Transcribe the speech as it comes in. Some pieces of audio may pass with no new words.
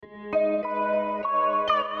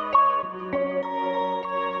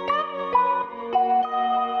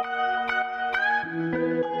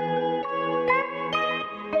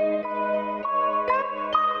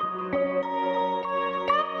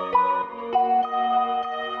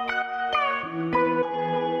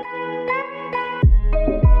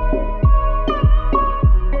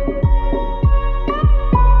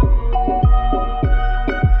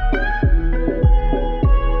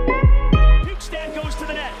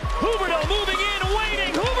Huberdeau moving in,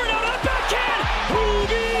 waiting. Huberdeau to backhand.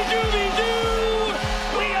 Hoobie dooby doo.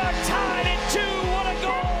 We are tied at 2. What a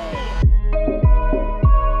goal!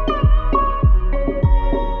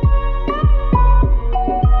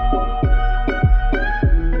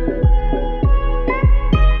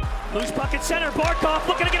 Loose puck at center. Barkov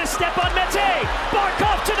looking to get a step on Mete.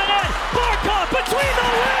 Barkov to the net. Barkov between the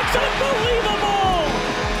legs. Unbelievable!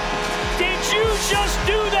 Did you just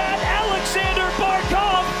do that, Alexander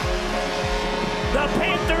Barkov? The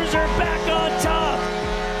Panthers are back on top.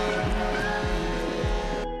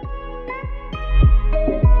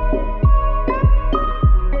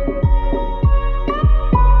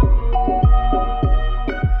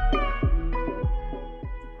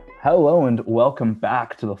 Hello and welcome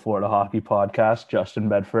back to the Florida Hockey Podcast. Justin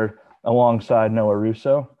Bedford alongside Noah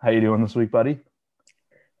Russo. How you doing this week, buddy?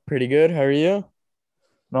 Pretty good. How are you?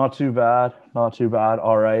 Not too bad.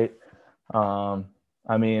 All right. I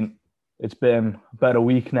mean, it's been about a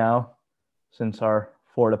week now since our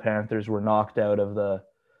Florida Panthers were knocked out of the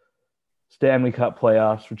Stanley Cup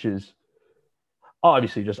playoffs, which is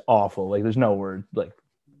obviously just awful. Like, there's no words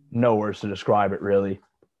to describe it, really.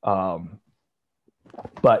 But,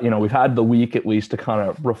 we've had the week at least to kind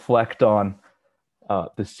of reflect on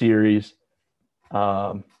the series.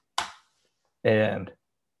 And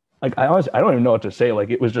like, I don't even know what to say.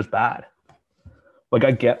 Like, it was just bad. Like,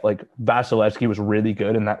 I get, like, Vasilevsky was really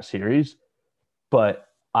good in that series, but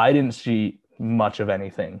I didn't see much of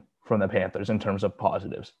anything from the Panthers in terms of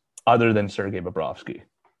positives other than Sergei Bobrovsky.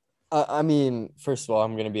 I mean, first of all,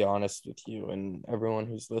 I'm going to be honest with you and everyone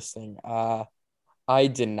who's listening. I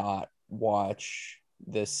did not watch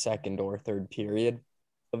the second or third period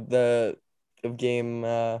of game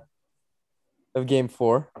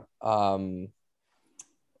 4.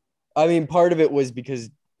 I mean, part of it was because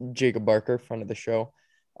Jacob Barker, friend of the show,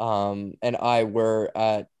 and I were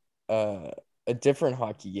at a different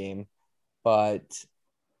hockey game, but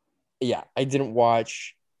yeah, I didn't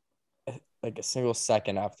watch like a single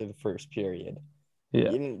second after the first period. Yeah,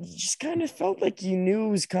 you just kind of felt like you knew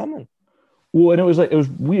it was coming. Well, and it was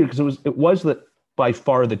weird because it was that by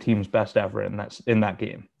far the team's best ever in that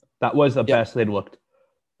game. That was the best they'd looked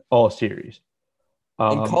all series.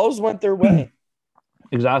 And calls went their way.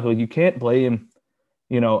 Exactly. You can't blame,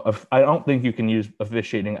 I don't think you can use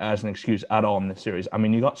officiating as an excuse at all in this series. I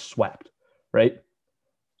mean, you got swept, right?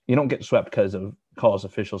 You don't get swept because of calls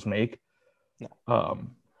officials make. No.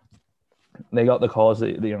 They got the calls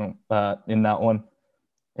that, in that one.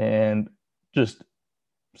 And just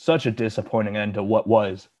such a disappointing end to what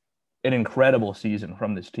was an incredible season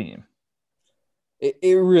from this team.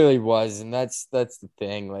 It really was. And that's the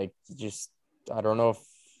thing. Like, just, I don't know if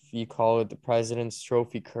you call it the President's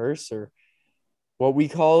Trophy curse or what we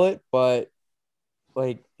call it, but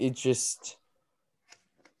like, it just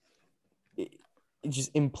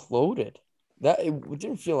imploded. It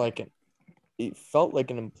didn't feel like it felt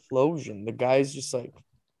like an implosion. The guys just like,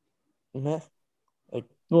 meh. Like,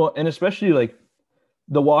 well, and especially like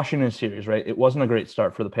the Washington series, right? It wasn't a great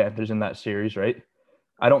start for the Panthers in that series, right?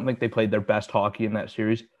 I don't think they played their best hockey in that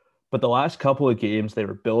series, but the last couple of games, they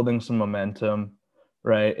were building some momentum,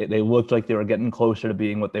 right? They looked like they were getting closer to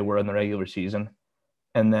being what they were in the regular season.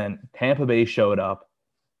 And then Tampa Bay showed up.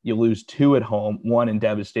 You lose 2 at home, 1 in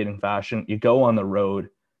devastating fashion. You go on the road.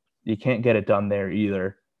 You can't get it done there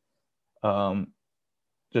either.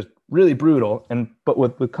 Just really brutal. But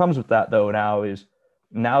what comes with that, though,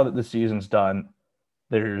 now that the season's done,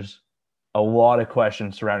 there's a lot of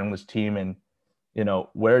questions surrounding this team and,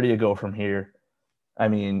 where do you go from here? I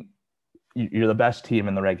mean, you're the best team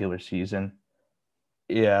in the regular season.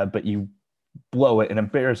 Yeah, but you blow it in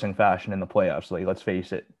embarrassing fashion in the playoffs. Like, let's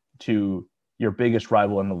face it, to your biggest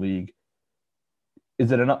rival in the league.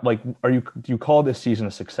 Is it enough? Like, do you call this season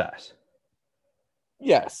a success?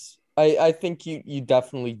 Yes, I think you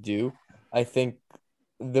definitely do. I think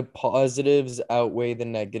the positives outweigh the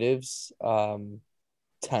negatives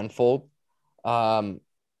tenfold.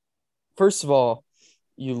 First of all,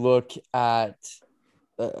 you look at,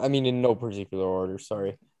 I mean, in no particular order,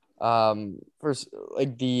 sorry. First,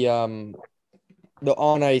 like the on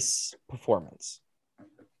ice performance.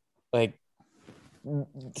 Like,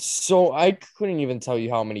 so I couldn't even tell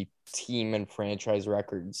you how many team and franchise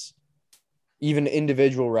records, even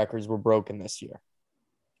individual records, were broken this year.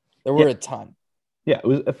 There were a ton. Yeah, it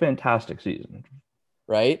was a fantastic season.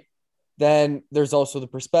 Right? Then there's also the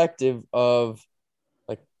perspective of,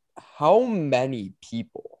 like, how many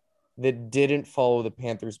people that didn't follow the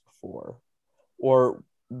Panthers before or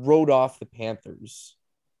wrote off the Panthers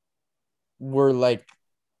were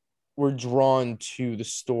drawn to the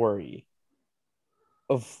story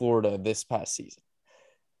of Florida this past season.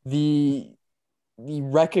 the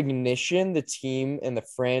recognition the team and the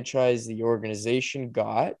franchise, the organization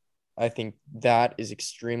got, I think that is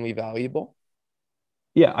extremely valuable.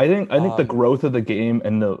 Yeah, I think the Um, growth of the game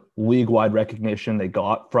and the league-wide recognition they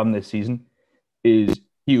got from this season is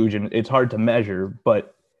huge, and it's hard to measure,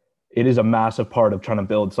 but it is a massive part of trying to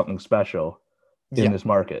build something special in yeah, this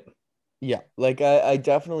market. yeah. Like I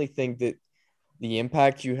definitely think that the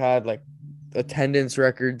impact you had, like attendance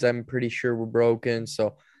records, I'm pretty sure were broken.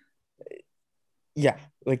 So yeah,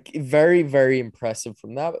 like very, very impressive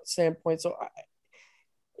from that standpoint. So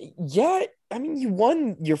yeah, I mean, you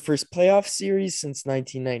won your first playoff series since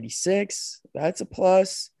 1996. That's a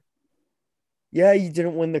plus. Yeah, you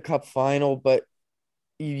didn't win the cup final, but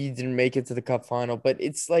you didn't make it to the cup final. But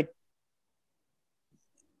it's like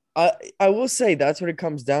I will say that's what it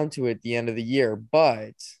comes down to at the end of the year.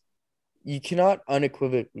 But you cannot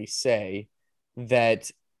unequivocally say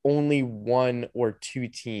that only one or two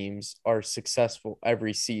teams are successful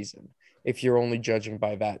every season if you're only judging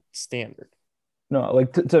by that standard. No,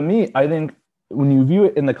 like to me, I think when you view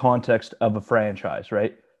it in the context of a franchise,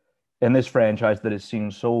 right? And this franchise that has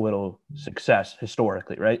seen so little success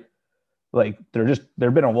historically, right? Like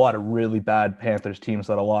there've been a lot of really bad Panthers teams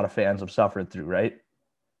that a lot of fans have suffered through, right?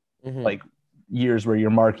 Mm-hmm. Like years where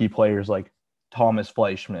your marquee players like Thomas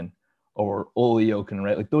Fleischman or Ole Jokin,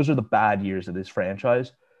 right? Like those are the bad years of this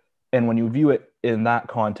franchise. And when you view it in that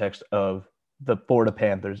context of the Florida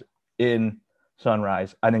Panthers in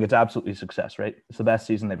Sunrise, I think it's absolutely success, right? It's the best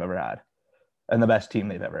season they've ever had and the best team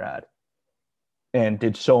they've ever had and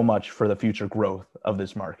did so much for the future growth of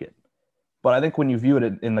this market. But I think when you view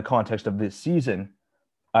it in the context of this season,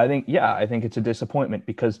 I think it's a disappointment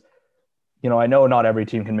because, I know not every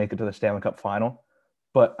team can make it to the Stanley Cup final,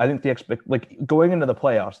 but I think like going into the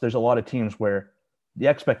playoffs, there's a lot of teams where the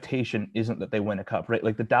expectation isn't that they win a cup, right?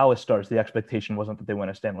 Like the Dallas Stars, the expectation wasn't that they win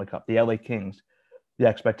a Stanley Cup. The LA Kings, the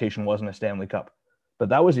expectation wasn't a Stanley Cup. But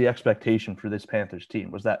that was the expectation for this Panthers team,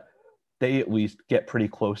 was that they at least get pretty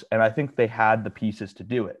close. And I think they had the pieces to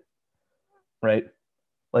do it, right?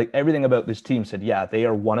 Like everything about this team said, yeah, they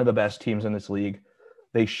are one of the best teams in this league.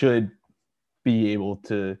 They should be able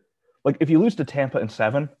to, like, if you lose to Tampa in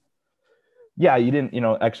 7, yeah, you didn't,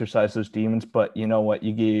 exercise those demons, but you know what?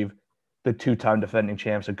 You gave the 2-time defending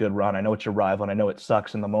champs a good run. I know it's your rival, and I know it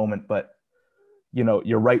sucks in the moment, but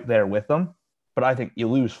you're right there with them. But I think you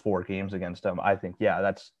lose 4 games against them. I think, yeah,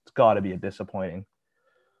 it's got to be a disappointing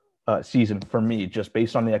season for me, just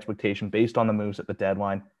based on the expectation, based on the moves at the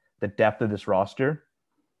deadline, the depth of this roster.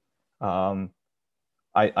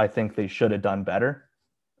 I think they should have done better.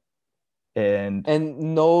 And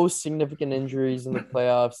no significant injuries in the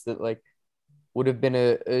playoffs that like would have been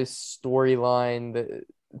a storyline that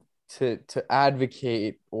to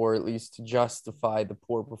advocate or at least to justify the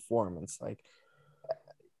poor performance. Like,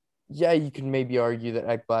 yeah, you can maybe argue that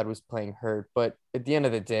Ekblad was playing hurt, but at the end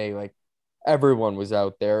of the day, like everyone was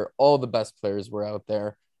out there, all the best players were out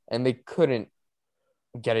there, and they couldn't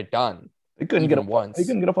get it done. they couldn't even get once. they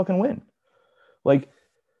couldn't get a fucking win.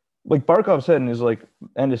 Like Barkov said in his like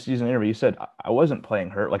end of season interview, he said, I wasn't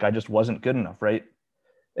playing hurt. Like I just wasn't good enough, right?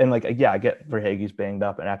 And like, yeah, I get Verhaeghe's banged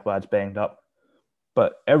up and Ekblad's banged up,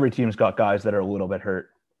 but every team's got guys that are a little bit hurt.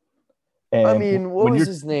 And I mean, what when was you're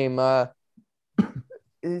his name?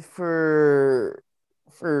 For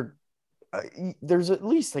there's at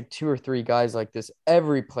least like 2 or 3 guys like this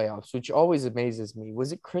every playoffs, which always amazes me.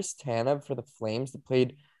 Was it Chris Tanev for the Flames that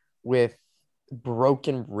played with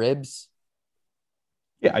broken ribs?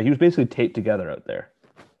 yeah, he was basically taped together out there.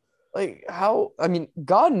 Like how? I mean,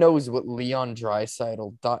 God knows what Leon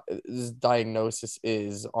Draisaitl's diagnosis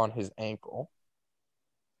is on his ankle.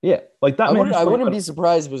 Yeah, like that I man. wouldn't be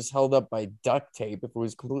surprised if it was held up by duct tape if it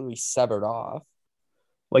was completely severed off.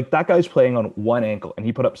 Like that guy's playing on one ankle, and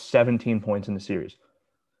he put up 17 points in the series,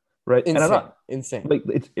 right? Insane, and I'm not insane. like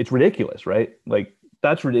it's ridiculous, right? Like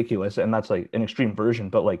that's ridiculous, and that's like an extreme version.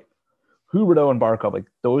 But like Huberdeau and Barkov, like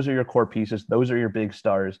those are your core pieces, those are your big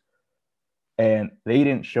stars, and they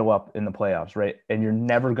didn't show up in the playoffs, right? And you're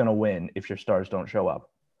never gonna win if your stars don't show up.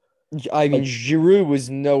 I mean, Like, Giroux was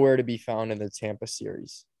nowhere to be found in the Tampa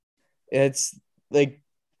series. It's like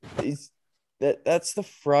that's the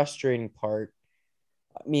frustrating part.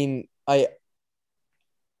 I mean, I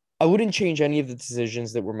wouldn't change any of the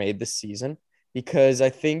decisions that were made this season because I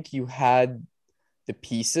think you had the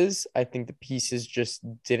pieces. I think the pieces just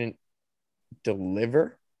didn't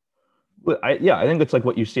deliver. but I think it's like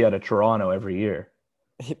what you see out of Toronto every year,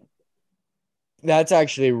 That's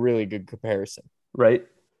actually a really good comparison. right?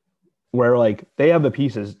 Where like they have the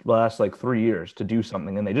pieces the last like 3 years to do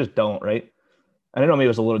something, and they just don't, right? And I know maybe it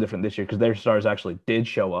was a little different this year because their stars actually did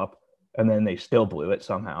show up, and then they still blew it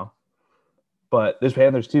somehow. But this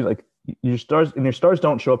Panthers team, like your stars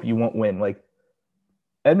don't show up, you won't win. Like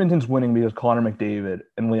Edmonton's winning because Connor McDavid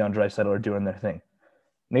and Leon Draisaitl are doing their thing.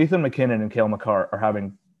 Nathan McKinnon and Cale Makar are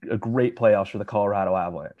having a great playoffs for the Colorado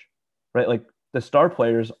Avalanche, right? Like the star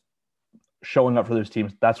players showing up for those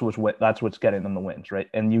teams, that's what's getting them the wins, right?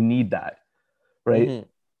 And you need that, right?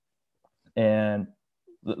 Mm-hmm. And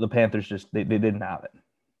the Panthers just they didn't have it.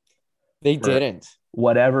 They didn't.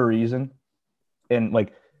 Whatever reason, and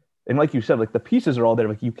like you said, like the pieces are all there.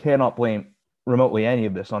 Like you cannot blame remotely any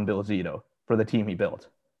of this on Bill Zito for the team he built.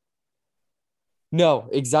 No,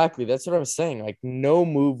 exactly. That's what I'm saying. Like no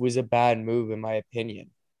move was a bad move in my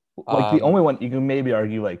opinion. Like the only one you can maybe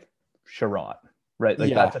argue like Sherrod, right?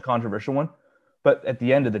 Like that's a controversial one. But at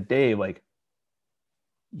the end of the day, like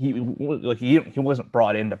he wasn't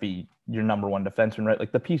brought in to be your number one defenseman, right?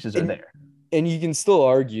 Like the pieces are there. And you can still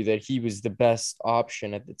argue that he was the best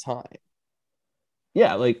option at the time.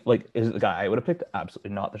 Yeah, like is it the guy I would have picked?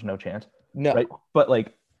 Absolutely not. There's no chance. No. Right? But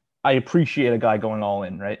like I appreciate a guy going all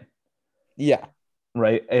in, right? Yeah.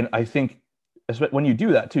 Right. And I think when you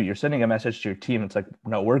do that too, you're sending a message to your team. It's like,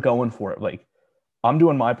 no, we're going for it. Like I'm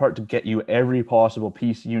doing my part to get you every possible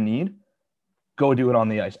piece you need. Go do it on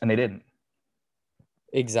the ice. And they didn't.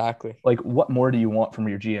 Exactly. Like what more do you want from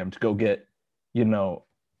your GM to go get,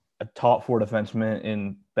 a top 4 defenseman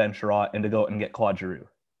in Ben Sherratt and to go and get Claude Giroux?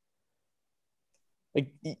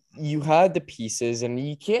 Like you had the pieces, and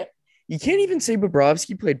you can't even say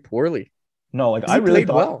Bobrovsky played poorly. No, like I really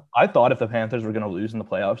thought well. I thought if the Panthers were going to lose in the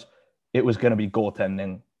playoffs, it was going to be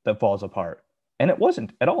goaltending that falls apart, and it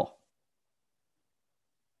wasn't at all.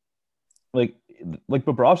 Like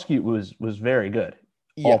Bobrovsky was very good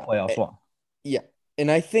all playoffs long. Yeah,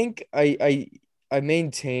 and I think I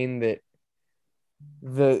maintain that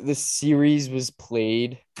the series was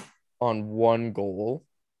played on one goal,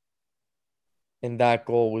 and that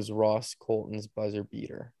goal was Ross Colton's buzzer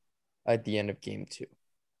beater at the end of game 2.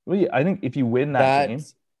 Well, yeah, I think if you win that game,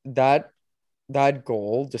 that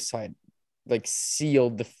goal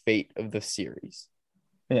sealed the fate of the series.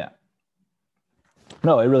 Yeah.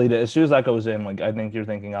 No, it really did. As soon as that goes in, like I think you're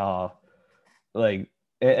thinking, but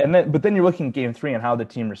then you're looking at game 3 and how the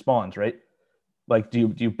team responds, right? Like,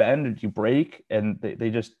 do you bend or do you break? And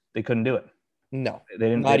they couldn't do it. No, they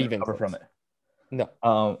didn't recover from it.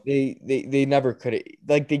 No, they never could have.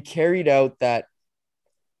 Like they carried out that.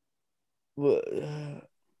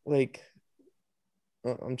 Like,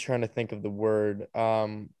 I'm trying to think of the word.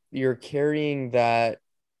 You're carrying that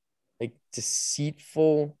like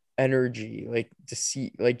deceitful energy, like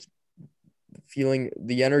feeling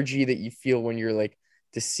the energy that you feel when you're like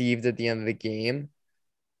deceived at the end of the game.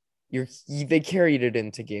 They carried it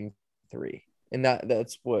into game 3, and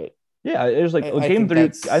that's what. Yeah, it was like game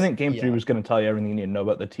 3. I think game 3 was going to tell you everything you need to know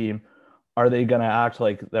about the team. Are they going to act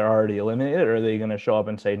like they're already eliminated, or are they going to show up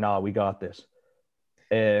and say, "Nah, we got this"?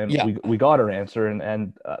 And we got our answer,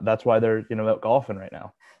 and that's why they're out golfing right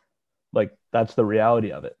now. Like that's the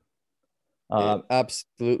reality of it.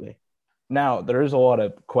 Absolutely. Now there is a lot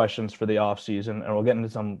of questions for the off season, and we'll get into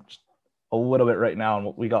some just a little bit right now,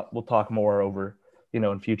 and we'll talk more over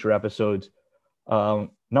in future episodes.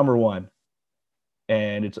 Number one,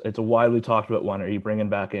 and it's a widely talked about one. Are you bringing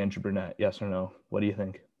back Andrew Brunette? Yes or no? What do you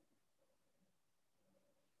think?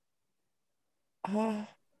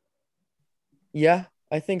 Yeah,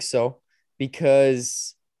 I think so,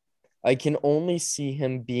 because I can only see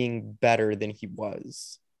him being better than he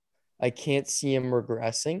was. I can't see him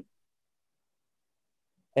regressing.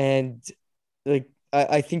 And like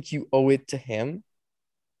I think you owe it to him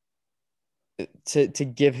to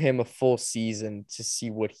give him a full season to see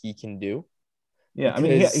what he can do. Yeah, I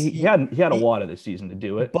mean he had a lot of the season to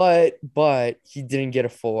do it. But he didn't get a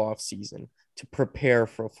full off season to prepare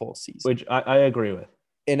for a full season. Which I agree with.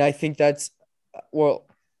 And I think that's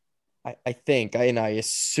I think and I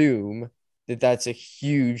assume that's a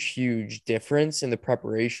huge difference in the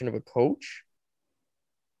preparation of a coach.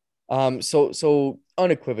 So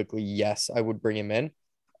unequivocally, yes, I would bring him in,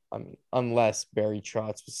 unless Barry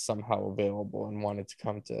Trotz was somehow available and wanted to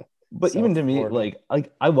come to. But South even to Florida. Me,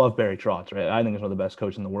 like I love Barry Trotz, right? I think he's one of the best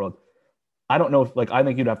coaches in the world. I don't know if I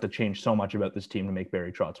think you'd have to change so much about this team to make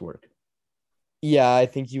Barry Trotz work. Yeah, I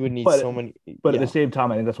think you would need so many. But at the same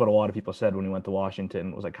time, I think that's what a lot of people said when he went to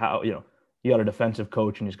Washington. It was like, how, you got a defensive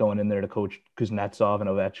coach and he's going in there to coach Kuznetsov and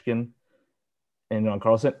Ovechkin and John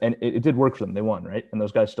Carlson. And it did work for them. They won, right? And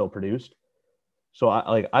those guys still produced. So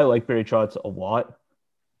I like Barry Trotz a lot.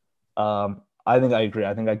 I think I agree.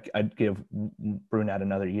 I think I'd give Brunette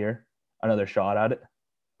another shot at it.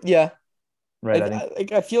 Yeah. Right.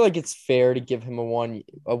 I feel like it's fair to give him a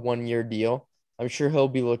 1 year deal. I'm sure he'll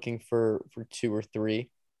be looking for 2 or 3.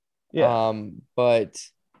 Yeah. But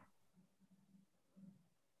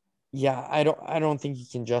yeah, I don't think you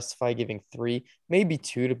can justify giving 3, maybe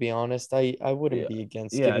 2, to be honest. I Yeah. wouldn't be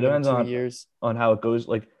against Yeah. It giving him depends 2 years. on how it goes.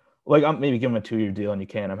 Like I'm maybe give him a 2-year deal and you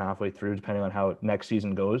can him halfway through, depending on how next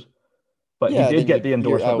season goes. But he Yeah, did then get the you're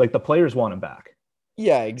endorsement. out. Like the players want him back.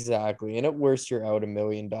 Yeah, exactly. And at worst, you're out $1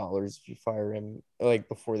 million if you fire him like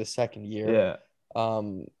before the second year. Yeah.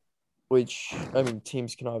 Um, which I mean,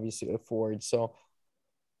 teams can obviously afford. So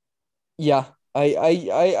yeah,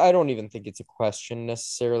 I don't even think it's a question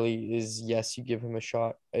necessarily. Is yes, you give him a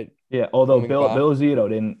shot at Yeah. Although coming Bill back. Zito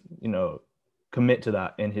didn't, commit to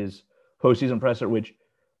that in his postseason presser, which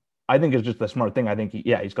I think is just the smart thing. I think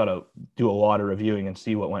he's got to do a lot of reviewing and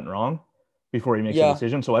see what went wrong before he makes a Yeah,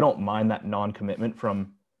 decision. So I don't mind that non-commitment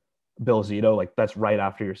from Bill Zito. Like that's right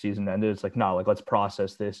after your season ended. It's like, no, like let's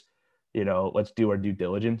process this, let's do our due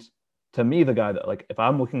diligence. To me, the guy that like if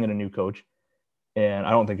I'm looking at a new coach, and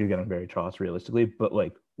I don't think you're getting Barry Trotz realistically, but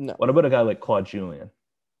like no. what about a guy like Claude Julien,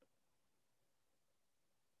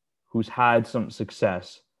 who's had some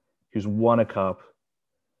success, who's won a cup,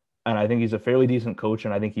 and I think he's a fairly decent coach,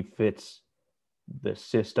 and I think he fits the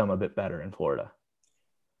system a bit better in Florida.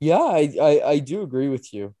 Yeah, I do agree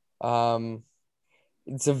with you.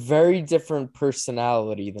 It's a very different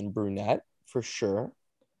personality than Brunette for sure.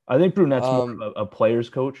 I think Brunette's more Um, of a player's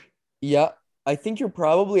coach. yeah, I think you're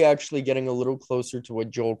probably actually getting a little closer to what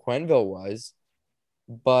Joel Quenneville was.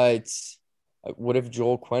 But what if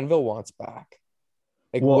Joel Quenneville wants back?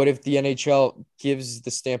 Like, what Well, if the NHL gives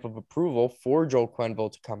the stamp of approval for Joel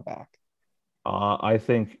Quenneville to come back? I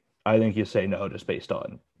think you say no just based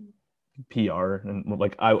on PR and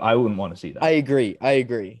like I wouldn't want to see I that. agree. I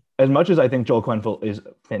agree. As much as I think Joel Quenneville is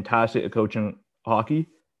fantastic at coaching hockey,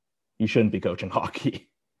 he shouldn't be coaching hockey.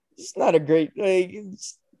 It's not a great like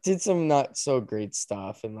did some not so great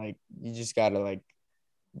stuff, and like you just gotta like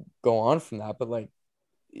go on from that. But like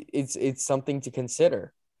it's something to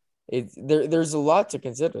consider. There's a lot to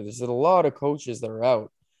consider. There's a lot of coaches that are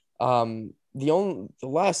out. The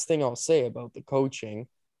last thing I'll say about the coaching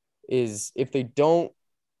is if they don't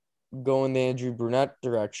go in the Andrew Brunette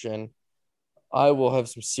direction, I will have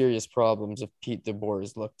some serious problems if Pete DeBoer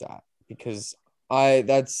is looked at because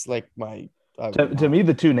that's like my I would To not me,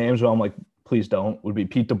 the two names where I'm like, please don't, would be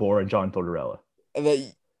Pete DeBoer and John Tortorella.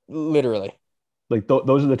 literally Like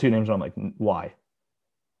those are the two names where I'm like, why?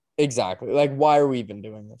 exactly like why are we even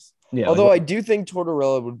doing this? Yeah, like Although I do think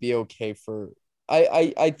Tortorella would be okay for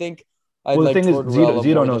I think I'd well, the like thing is, Tortorella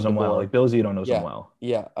Zito more knows than him well. DeBoer. Like Bill Zito knows him Yeah, well.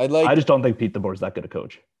 yeah. I'd I like just don't think Pete DeBoer's that good a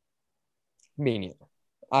coach. me neither.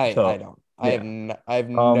 I So don't. yeah. I have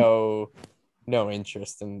Um, no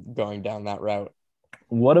interest in going down that route.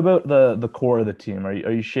 what about the core of the team? Are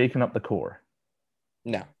you shaking up the core?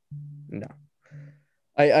 No, no.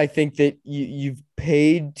 I think that you've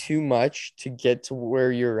paid too much to get to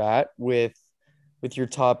where you're at with your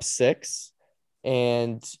top 6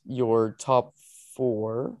 and your top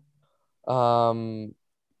 4. Um,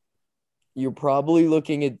 you're probably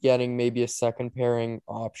looking at getting maybe a second pairing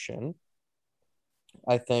option,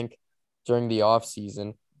 I think, during the off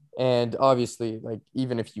season. And obviously, like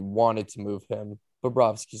even if you wanted to move him,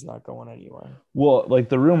 Bobrovsky's not going anywhere. Well, like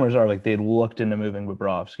the rumors are like they looked into moving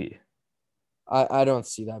Bobrovsky, I don't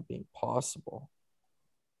see that being possible.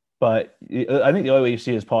 but I think the only way you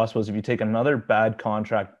see it as possible is if you take another bad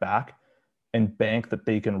contract back and bank that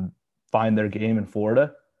they can find their game in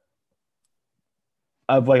Florida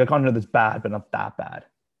of like a contract that's bad but not that bad.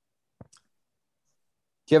 Do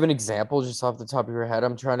you have an example just off the top of your head?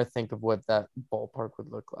 I'm trying to think of what that ballpark would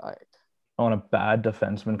look like. On a bad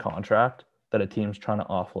defenseman contract that a team's trying to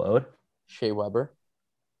offload. Shea Weber.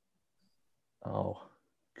 Oh,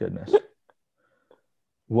 goodness.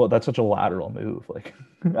 Well, that's such a lateral move. Like,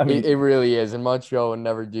 I mean, It really is. And Montreal would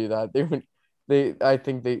never do that. I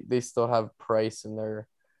think they still have Price in their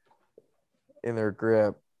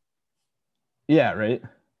grip. yeah, right.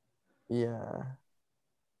 Yeah.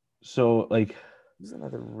 So, like, He's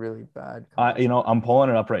another really bad I'm contract. pulling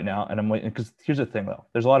it up right now, and I'm waiting because here's the thing, though.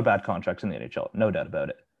 There's a lot of bad contracts in the NHL, no doubt about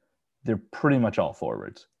it. They're pretty much all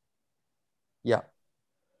forwards, Yeah.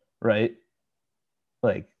 right?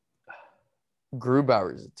 Like,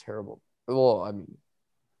 Grubauer is a terrible. Well, I mean,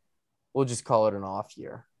 we'll just call it an off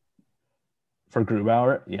year. for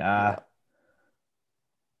Grubauer, yeah, Yeah.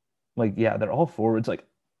 like, yeah, they're all forwards, like,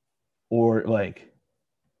 or like,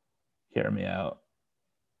 hear me out.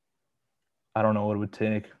 I don't know what it would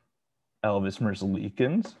take. Elvis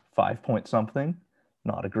Merzlikins, 5 point something,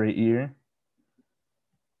 not a great year.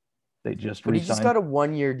 They just But he just re-signed. got a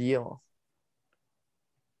 1-year deal.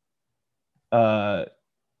 Uh,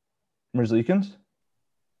 Merzlikins?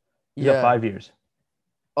 He's got Yeah. 5 years.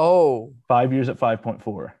 Oh, 5 years at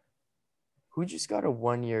 5.4. who just got a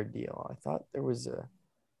 1-year deal? I thought there was a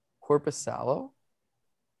Corpusalo.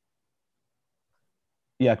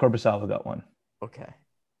 Yeah, Korpisalo got one. Okay.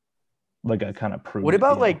 Like a kind of prove What it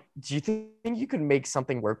about deal. do you think you could make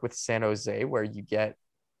something work with San Jose where you get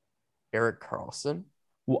Erik Karlsson?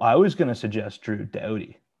 Well, I was going to suggest Drew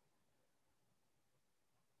Doughty.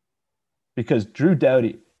 Because Drew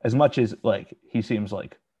Doughty, as much as like he seems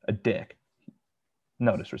like a dick,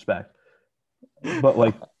 no disrespect, but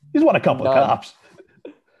like he's won a couple of None. cups.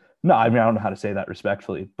 No, I mean I don't know how to say that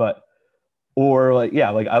respectfully, but or like yeah,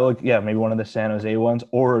 like I look maybe one of the San Jose ones,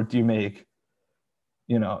 or do you make,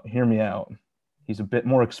 hear me out. He's a bit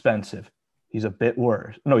more expensive. He's a bit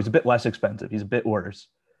worse. No, he's a bit less expensive. He's a bit worse.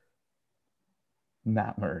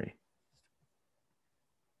 Matt Murray.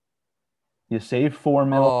 You save $4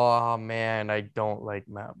 million. Oh man, I don't like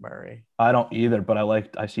Matt Murray. I don't either, but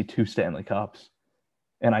I see 2 Stanley Cups,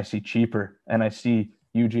 and I see cheaper, and I see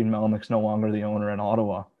Eugene Melnick's no longer the owner in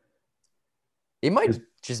Ottawa. They might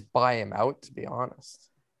just buy him out, to be honest.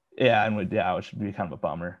 Yeah, it should be kind of a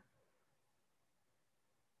bummer.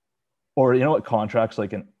 Or you know what contract's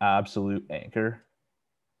like an absolute anchor?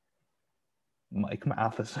 Mike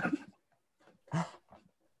Matheson.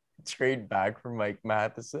 Trade back for Mike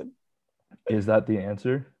Matheson. Is that the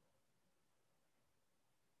answer?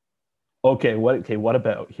 Okay, what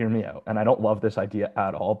about, hear me out. And I don't love this idea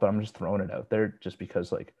at all, but I'm just throwing it out there just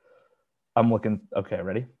because like I'm looking. Okay,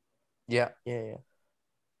 ready? Yeah.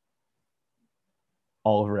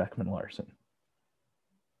 Oliver Ekman-Larsson.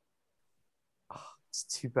 Oh, it's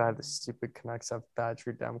too bad the stupid Canucks have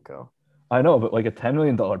Thatcher Demko. I know, but like a $10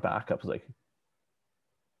 million backup is like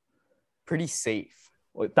Pretty safe.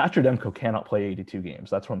 Thatcher Demko cannot play 82 games.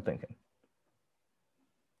 That's what I'm thinking.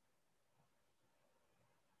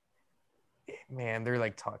 Man, they're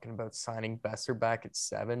like talking about signing Besser back at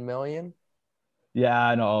 $7 million. Yeah,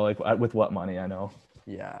 I know. Like with what money? I know.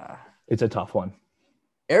 Yeah. It's a tough one.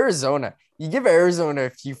 Arizona. You give Arizona a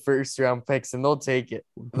few first-round picks and they'll take it.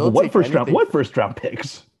 What first round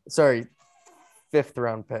picks? Sorry,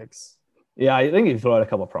 5th-round picks. Yeah, I think you throw out a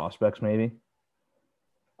couple of prospects, maybe.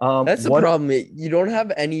 That's the problem. You don't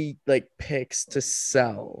have any like picks to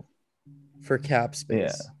sell for cap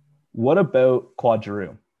space. Yeah. What about Claude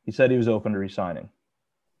Giroux? He said he was open to resigning.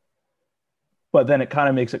 But then it kind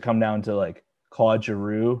of makes it come down to like Claude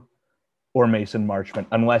Giroux or Mason Marchment,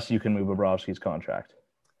 unless you can move Bobrovsky's contract.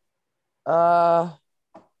 To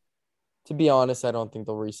be honest, I don't think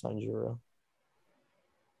they'll re-sign Giroux.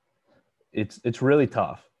 It's really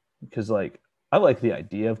tough because like I like the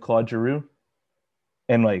idea of Claude Giroux,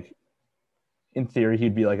 and like in theory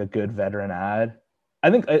he'd be like a good veteran ad. I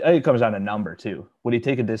think it comes down to number too. Would he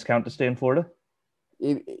take a discount to stay in Florida?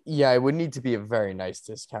 It would need to be a very nice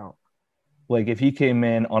discount. Like if he came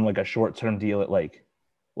in on like a short-term deal at like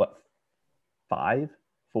what, 5,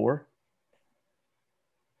 4?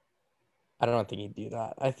 I don't think he'd do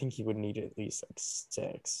that. I think he would need at least like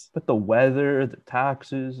 6. But the weather, the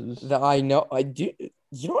taxes. I know. I do.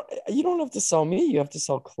 You don't have to sell me. You have to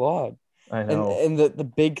sell Claude. I know. And the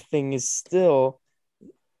big thing is still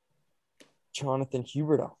Jonathan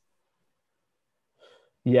Huberdeau.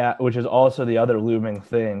 Yeah, which is also the other looming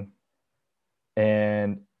thing.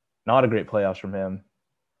 And not a great playoffs from him,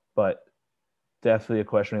 but definitely a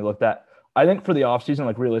question we looked at. I think for the offseason,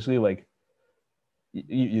 like realistically, like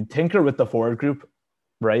you tinker with the forward group,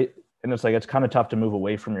 right? And it's like it's kind of tough to move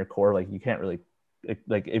away from your core. Like you can't really,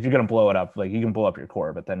 like if you're going to blow it up, like you can blow up your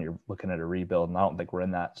core, but then you're looking at a rebuild, and I don't think we're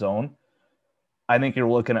in that zone. I think you're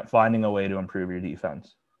looking at finding a way to improve your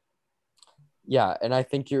defense. Yeah, and I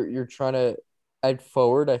think you're trying to add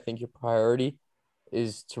forward. I think your priority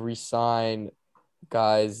is to re-sign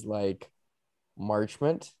guys like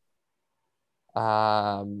Marchment.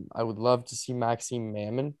 I would love to see Maxime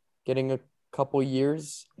Mammon getting a couple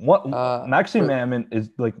years. Maxime Mammon is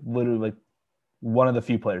like literally like one of the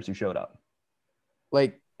few players who showed up,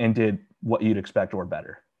 like, and did what you'd expect or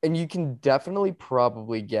better. And you can definitely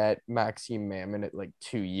probably get Maxime Mammon at like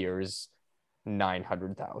 2 years,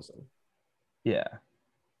 900,000. Yeah.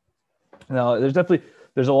 No,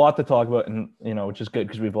 there's a lot to talk about, and which is good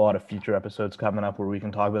because we have a lot of future episodes coming up where we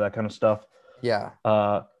can talk about that kind of stuff. Yeah.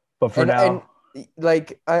 But for now,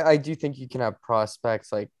 like I do think you can have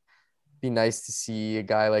prospects. Like, be nice to see a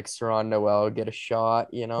guy like Saron Noel get a shot.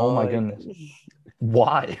 Oh my goodness,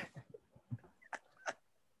 why?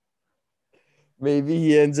 Maybe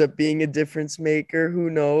he ends up being a difference maker. Who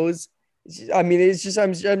knows? I'm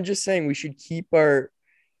just saying we should keep it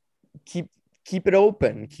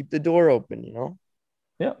open, keep the door open.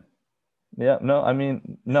 Yeah. Yeah, no, I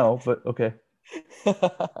mean, no, but okay.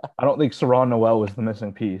 I don't think Saron Noel was the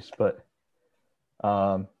missing piece, but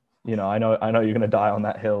um, I know you're gonna die on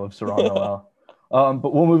that hill of Saron Noel.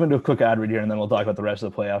 But we'll move into a quick ad read here, and then we'll talk about the rest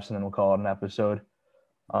of the playoffs, and then we'll call it an episode.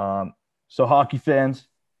 Um, so hockey fans,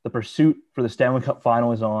 the pursuit for the Stanley Cup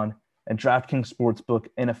final is on, and DraftKings Sportsbook,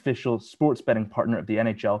 an official sports betting partner of the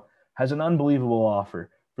NHL, has an unbelievable offer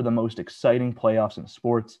for the most exciting playoffs in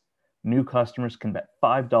sports. New customers can bet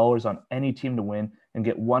 $5 on any team to win and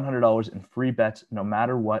get $100 in free bets no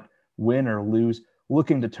matter what, win or lose.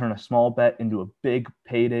 Looking to turn a small bet into a big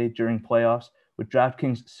payday during playoffs? With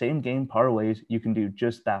DraftKings same game parlays, you can do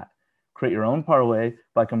just that. Create your own parlay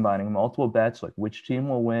by combining multiple bets like which team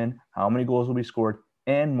will win, how many goals will be scored,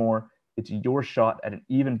 and more. It's your shot at an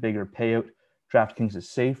even bigger payout. DraftKings is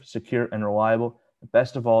safe, secure, and reliable.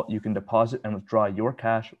 Best of all, you can deposit and withdraw your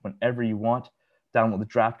cash whenever you want. Download the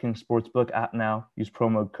DraftKings Sportsbook app now. Use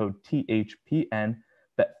promo code THPN.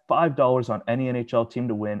 Bet $5 on any NHL team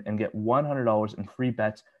to win and get $100 in free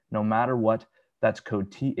bets no matter what. That's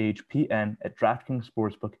code THPN at DraftKings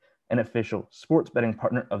Sportsbook, an official sports betting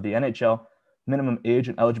partner of the NHL. Minimum age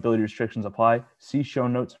and eligibility restrictions apply. See show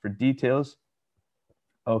notes for details.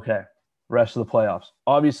 Okay, rest of the playoffs.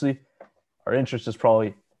 Obviously, our interest is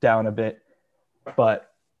probably down a bit,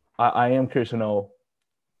 but I am curious to know,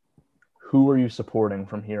 who are you supporting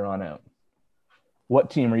from here on out? What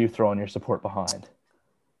team are you throwing your support behind?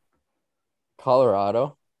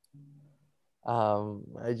 Colorado.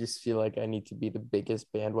 I just feel like I need to be the biggest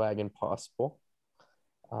bandwagon possible.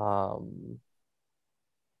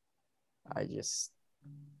 It's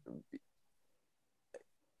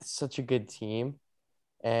such a good team.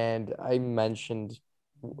 And I mentioned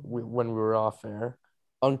when we were off air,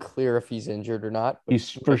 unclear if he's injured or not.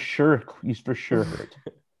 He's for sure hurt.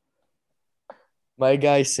 My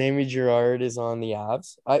guy Sammy Girard is on the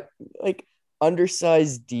Avs. I like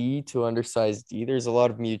undersized D to undersized D. There's a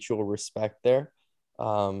lot of mutual respect there.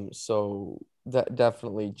 So that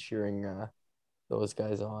definitely cheering those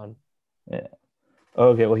guys on. Yeah.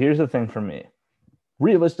 Okay, well, here's the thing for me.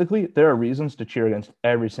 Realistically, there are reasons to cheer against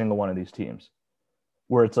every single one of these teams.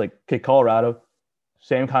 Where it's like, okay, Colorado,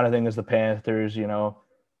 same kind of thing as the Panthers, a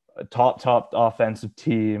top offensive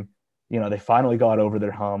team. They finally got over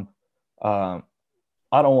their hump.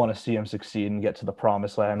 I don't want to see them succeed and get to the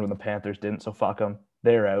promised land when the Panthers didn't, so fuck them.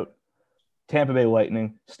 They're out. Tampa Bay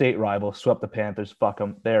Lightning, state rival, swept the Panthers. Fuck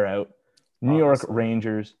them. They're out. New York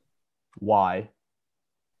Rangers, why?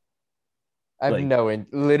 I've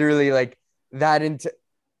literally like that into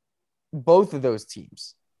both of those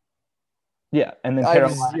teams. Yeah, and then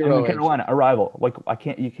Carolina, a rival. Like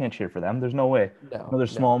you can't cheer for them. There's no way. Another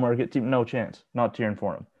small market team, no chance. Not cheering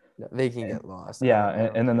for them. No, they can get lost.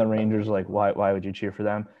 Yeah, and then the Rangers, like, why would you cheer for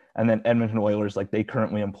them? And then Edmonton Oilers, like, they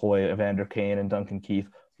currently employ Evander Kane and Duncan Keith.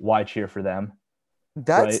 Why cheer for them?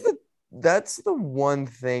 That's the one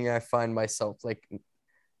thing I find myself like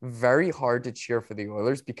very hard to cheer for the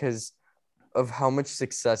Oilers because of how much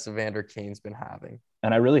success Evander Kane's been having.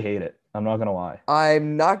 And I really hate it. I'm not gonna lie.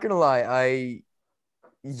 I'm not gonna lie.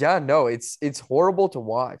 It's horrible to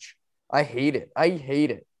watch. I hate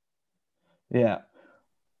it. Yeah.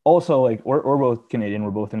 Also, like, we're both Canadian. We're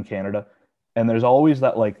both in Canada, and there's always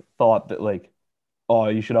that like thought that like, oh,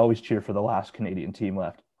 you should always cheer for the last Canadian team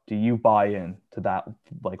left. Do you buy in to that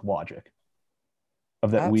like logic of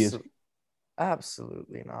that?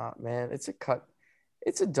 Absolutely not, man.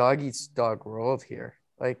 It's a dog eats dog world here.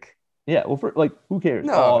 Like, yeah, well, for like, who cares?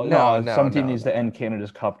 Some team needs to end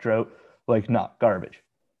Canada's cup drought. Like, not garbage,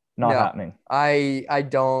 not happening. I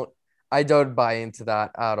don't buy into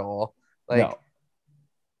that at all. Like,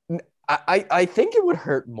 I think it would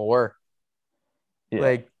hurt more,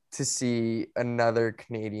 like, to see another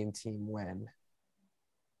Canadian team win.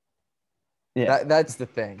 Yeah, that's the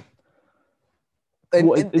thing.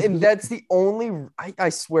 And that's the only, I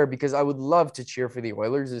swear, because I would love to cheer for the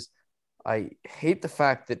Oilers, is I hate the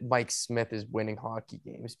fact that Mike Smith is winning hockey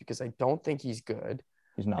games because I don't think he's good.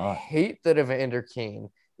 He's not. I hate that Evander Kane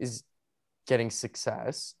is getting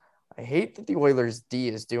success. I hate that the Oilers D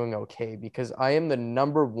is doing okay because I am the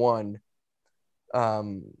number one,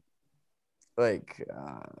 like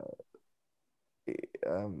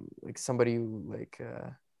somebody who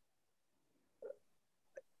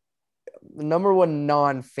the number one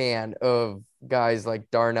non-fan of guys like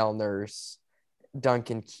Darnell Nurse,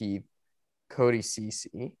 Duncan Keith, Cody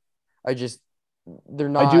Ceci. They're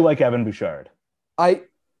not. I do like Evan Bouchard.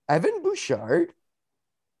 Evan Bouchard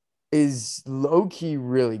is low-key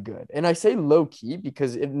really good. And I say low-key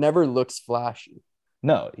because it never looks flashy.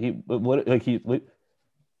 No,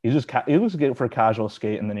 he looks good for a casual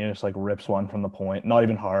skate, and then he just like rips one from the point, not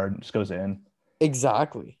even hard, just goes in.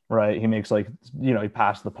 Exactly. Right, he makes like he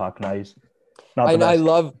passed the puck nice. Not the And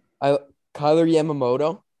best. I Kyler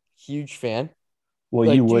Yamamoto, huge fan. Well,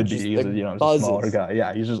 you Like, dude, would be. just He's like he's a smaller buzzes. guy.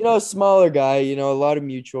 Yeah, he's just Smaller guy, a lot of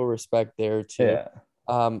mutual respect there too. yeah.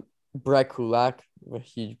 Brett Kulak, I'm a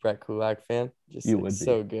huge Brett Kulak fan. Just You like would be.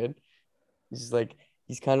 so good. He's just like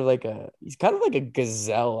he's kind of like a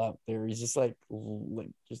gazelle out there. He's just like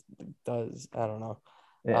just does I don't know.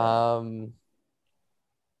 Yeah.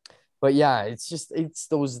 But yeah, it's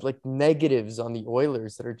those like negatives on the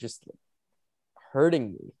Oilers that are just like,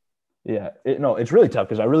 hurting me. Yeah, it's really tough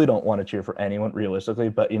because I really don't want to cheer for anyone realistically,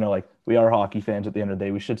 but like we are hockey fans at the end of the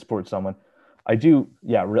day. We should support someone. I do,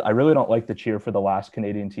 yeah. I really don't like the cheer for the last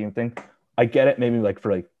Canadian team thing. I get it, maybe like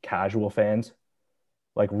for like casual fans,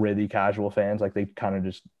 like really casual fans, like they kind of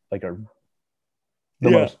just like are the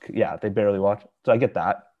most, yeah, they barely watch. So I get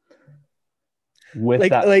that. With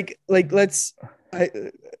that, Let's I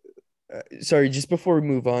sorry, just before we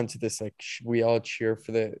move on to this, like, should we all cheer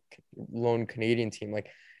for the lone Canadian team? Like,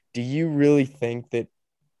 do you really think that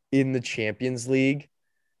in the Champions League,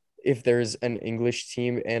 if there's an English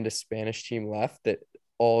team and a Spanish team left, that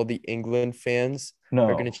all the England fans are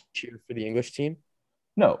no, going to cheer for the English team?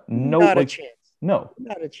 no, Not a like chance. no,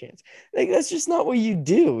 Not a chance. Like, that's just not what you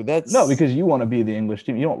do. no, That's because you want to be the English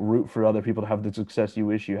team. You don't root for other people to have the success you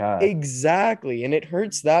wish you had. exactly. And it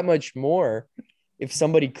hurts that much more if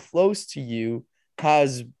somebody close to you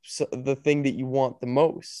has the thing that you want the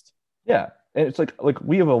most. Yeah, and it's like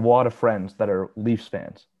we have a lot of friends that are Leafs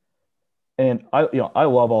fans, and I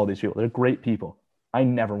love all these people. They're great people. I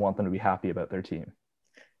never want them to be happy about their team,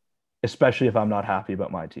 especially if I'm not happy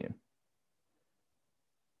about my team.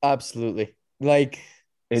 Absolutely. Like,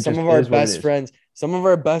 It some just of our is what it best is. friends, some of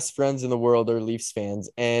our best friends in the world are Leafs fans.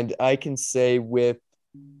 And I can say with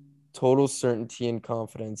total certainty and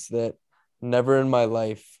confidence that never in my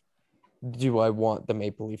life do I want the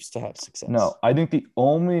Maple Leafs to have success. No, I think the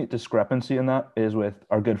only discrepancy in that is with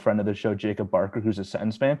our good friend of the show, Jacob Barker, who's a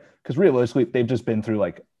Sens fan. Because realistically, they've just been through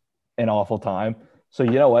like an awful time. So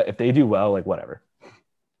you know what? If they do well, like whatever.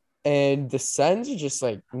 And the Sens are just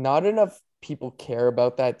like not enough people care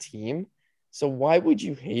about that team. So why would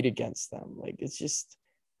you hate against them? Like, it's just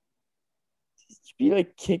it'd be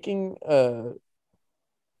like kicking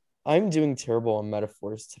I'm doing terrible on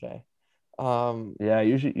metaphors today. Yeah,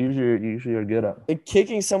 usually you're good at. Like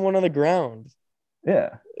kicking someone on the ground.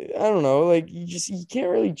 Yeah, I don't know. Like, you can't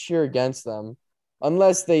really cheer against them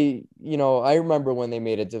unless they, I remember when they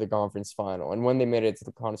made it to the conference final, and when they made it to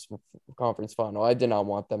the conference final, I did not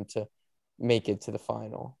want them to make it to the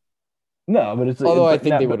final. no, but it's Although I but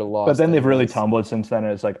think now, they would have but lost then they've really anyways. tumbled since then.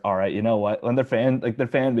 And it's like, all right, you know what? And their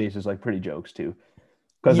fan base is like pretty jokes too,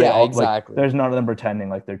 because they Yeah, all like exactly. there's none of them pretending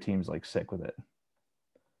like their team's like sick with it,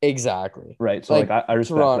 Exactly. right? So like Like I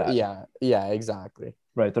respect Toronto. that, Yeah, exactly.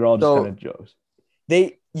 right? They're all just kind So of jokes.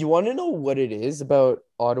 you want to know what it is about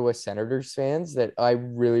Ottawa Senators fans that I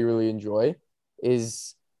really, really enjoy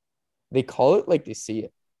is they call it like they see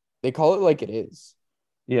it. They call it like it is.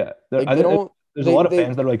 Yeah, Like, I they think don't, there's a lot of they,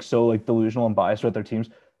 fans that are like so like delusional and biased with their teams.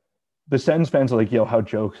 The Sens fans are like, yo, how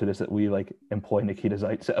jokes it is that we like employ Nikita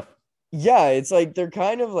Zaitsev. yeah, it's like they're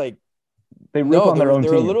kind of like, They rip no, on their own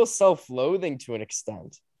they're a team. little self-loathing to an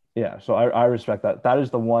extent. Yeah, so I respect that. That is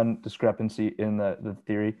the one discrepancy in the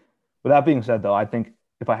theory. With that being said, though, I think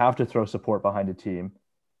if I have to throw support behind a team,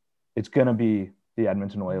 it's going to be the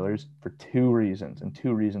Edmonton Oilers for two reasons and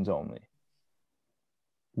two reasons only.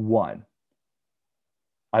 One,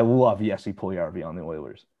 I love Jesse Puljujarvi on the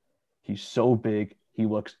Oilers. He's so big. He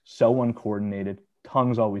looks so uncoordinated.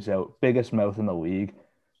 Tongue's always out. Biggest mouth in the league.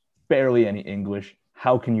 Barely any English.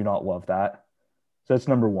 How can you not love that? So that's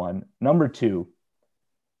number one. Number two,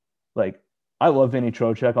 like, I love Vinny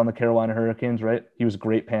Trocheck on the Carolina Hurricanes, right? He was a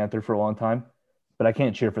great Panther for a long time, but I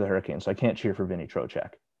can't cheer for the Hurricanes, so I can't cheer for Vinny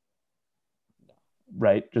Trocheck,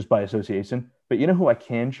 right? Just by association. But you know who I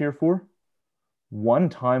can cheer for?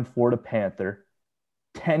 One-time Florida Panther,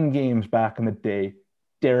 10 games back in the day,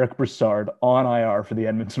 Derek Brassard on IR for the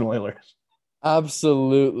Edmonton Oilers.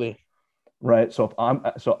 Absolutely. Right. So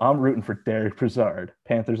I'm rooting for Derek Brassard,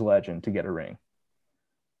 Panthers legend, to get a ring.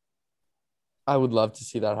 I would love to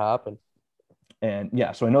see that happen. And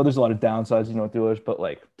yeah, so I know there's a lot of downsides, with the Oilers, but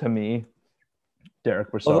like to me,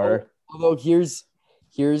 Derek Brassard. Although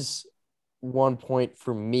here's one point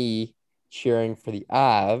for me cheering for the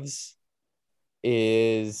Avs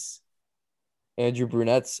is Andrew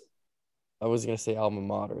Brunette's. I was gonna say alma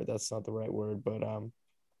mater. That's not the right word, but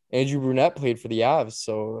Andrew Brunette played for the Avs,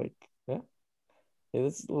 so like, yeah,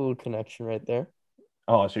 that's a little connection right there.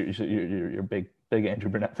 Oh, so you're a big Andrew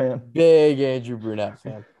Burnett fan? Big Andrew Burnett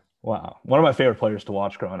fan. Wow. One of my favorite players to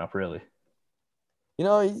watch growing up, really. You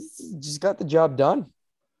know, he just got the job done.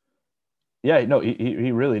 Yeah, no,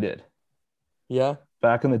 he really did. Yeah.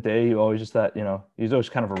 Back in the day, he always just that, he's always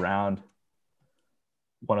kind of around.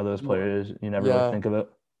 One of those players. You never really think of it.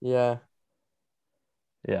 Yeah.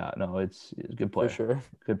 Yeah, no, he's a good player. For sure.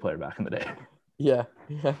 Good player back in the day. Yeah.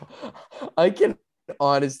 I can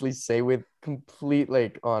honestly say with complete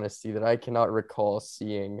honesty that I cannot recall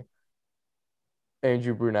seeing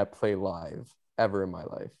Andrew Brunette play live ever in my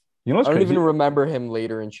life. You know what's I don't crazy? even remember him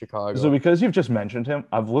later in Chicago. So because you've just mentioned him,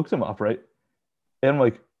 I've looked him up, right? And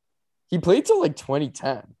he played till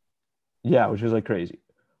 2010. Yeah, which is crazy.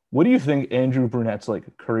 What do you think Andrew Brunette's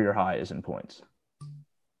career high is in points?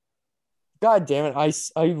 God damn it.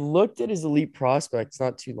 I looked at his elite prospects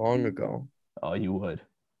not too long ago. Oh, you would.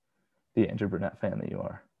 The Andrew Burnett fan that you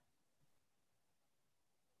are.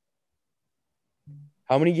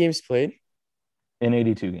 How many games played? In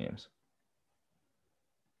 82 games.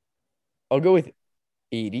 I'll go with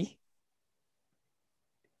 80.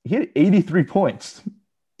 He had 83 points.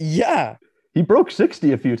 Yeah. He broke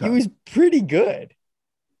 60 a few times. He was pretty good.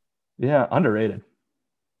 Yeah, underrated.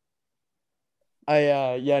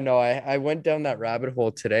 I went down that rabbit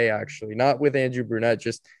hole today, actually. Not with Andrew Burnett,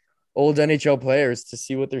 just old NHL players to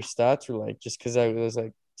see what their stats were like, just because I was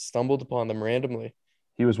stumbled upon them randomly.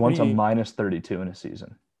 He was once a minus 32 in a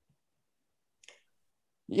season.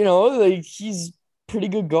 He's pretty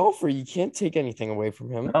good golfer. You can't take anything away from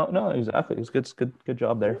him. No, exactly. It's good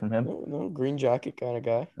job there from him. No, green jacket kind of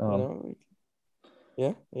guy.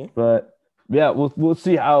 Yeah. But yeah, we'll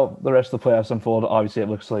see how the rest of the playoffs unfold. Obviously, it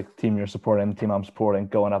looks like the team you're supporting and the team I'm supporting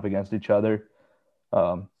going up against each other.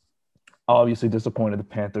 Obviously disappointed the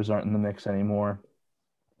Panthers aren't in the mix anymore.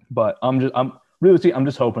 But I'm just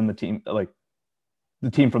hoping the team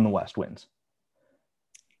from the West wins.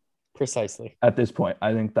 Precisely. At this point,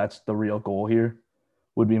 I think that's the real goal here.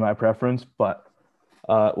 Would be my preference, but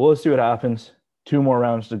we'll see what happens. 2 more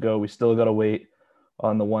rounds to go. We still got to wait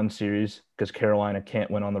on the one series because Carolina can't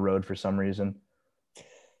win on the road for some reason.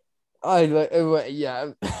 I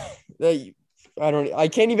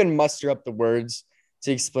can't even muster up the words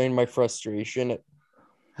to explain my frustration at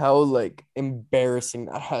how embarrassing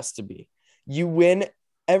that has to be. You win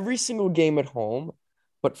every single game at home,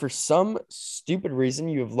 but for some stupid reason,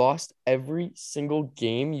 you have lost every single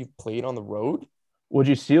game you've played on the road. Would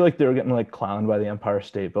you see they were getting clowned by the Empire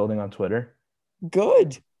State Building on Twitter?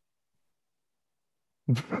 Good.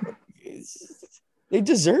 They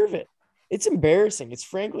deserve it. It's embarrassing. It's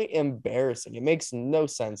frankly embarrassing. It makes no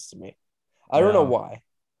sense to me. I don't know why.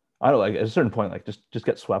 I don't at a certain point, just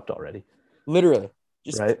get swept already. Literally.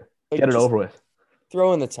 Just right? Get it over with.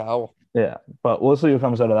 Throw in the towel. Yeah. But we'll see who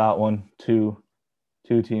comes out of that one. Two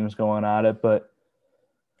teams going at it. But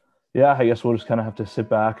yeah, I guess we'll just kind of have to sit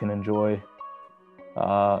back and enjoy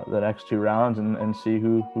the next 2 rounds and see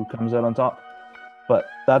who comes out on top. But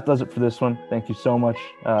that does it for this one. Thank you so much,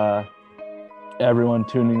 everyone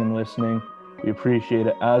tuning and listening. We appreciate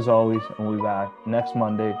it as always, and we'll be back next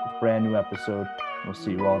Monday with a brand new episode. We'll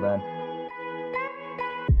see you all then.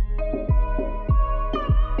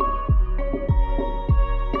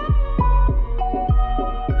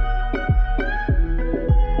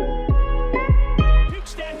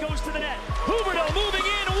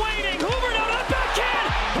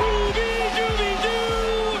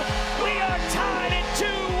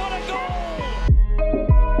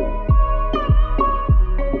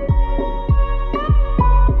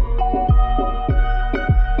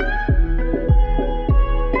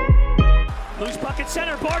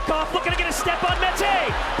 Center, Barkov looking to get a step on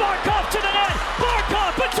Mete. Barkov to the net.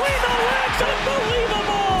 Barkov between the legs.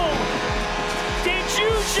 Unbelievable. Did you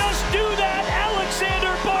just do that,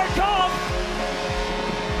 Alexander Barkov?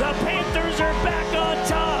 The Panthers are back on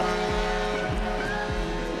top.